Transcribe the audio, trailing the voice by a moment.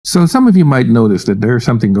So some of you might notice that there's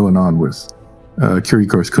something going on with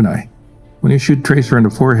Kiriko's kunai. When you shoot Tracer on the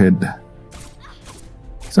forehead,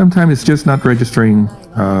 sometimes it's just not registering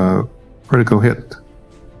critical hit.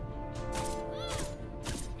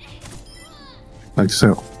 Like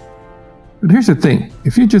so. But here's the thing,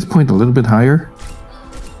 if you just point a little bit higher,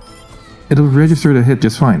 it'll register the hit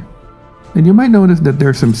just fine. And you might notice that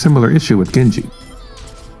there's some similar issue with Genji.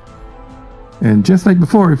 And just like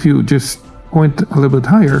before, if you just point a little bit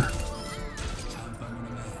higher,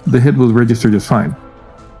 the hit will register just fine.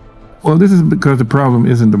 Well, this is because the problem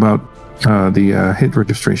isn't about the hit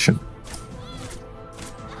registration.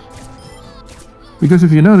 Because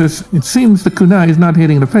if you notice, it seems the kunai is not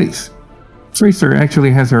hitting the face. Tracer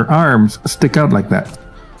actually has her arms stick out like that.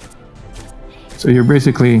 So you're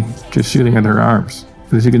basically just shooting at her arms.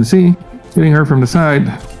 But as you can see, hitting her from the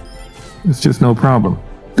side is just no problem.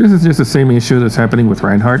 This is just the same issue that's happening with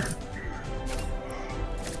Reinhardt.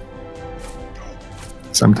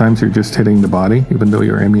 Sometimes you're just hitting the body, even though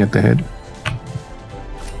you're aiming at the head.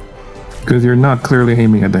 Because you're not clearly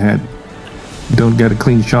aiming at the head. You don't get a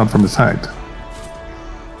clean shot from the side.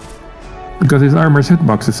 Because his armor's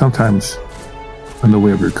hitbox is sometimes on the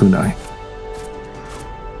way of your kunai.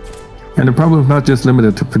 And the problem is not just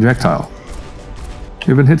limited to projectile.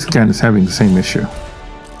 Even Hitscan is having the same issue.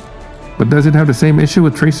 But does it have the same issue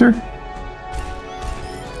with Tracer?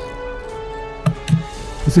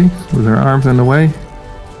 You see, with her arms in the way.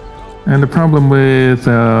 And the problem with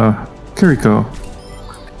Kiriko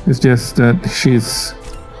is just that she's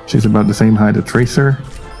about the same height as Tracer.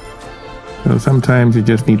 So sometimes you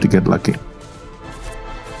just need to get lucky.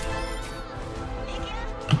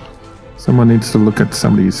 Someone needs to look at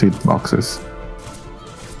some of these hitboxes.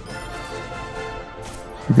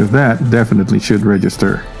 Because that definitely should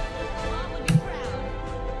register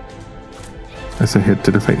as a hit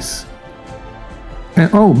to the face. And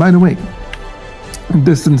oh, by the way,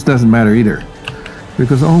 distance doesn't matter either,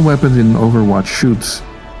 because all weapons in Overwatch shoots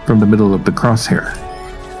from the middle of the crosshair.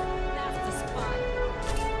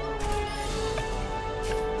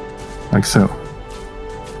 Like so.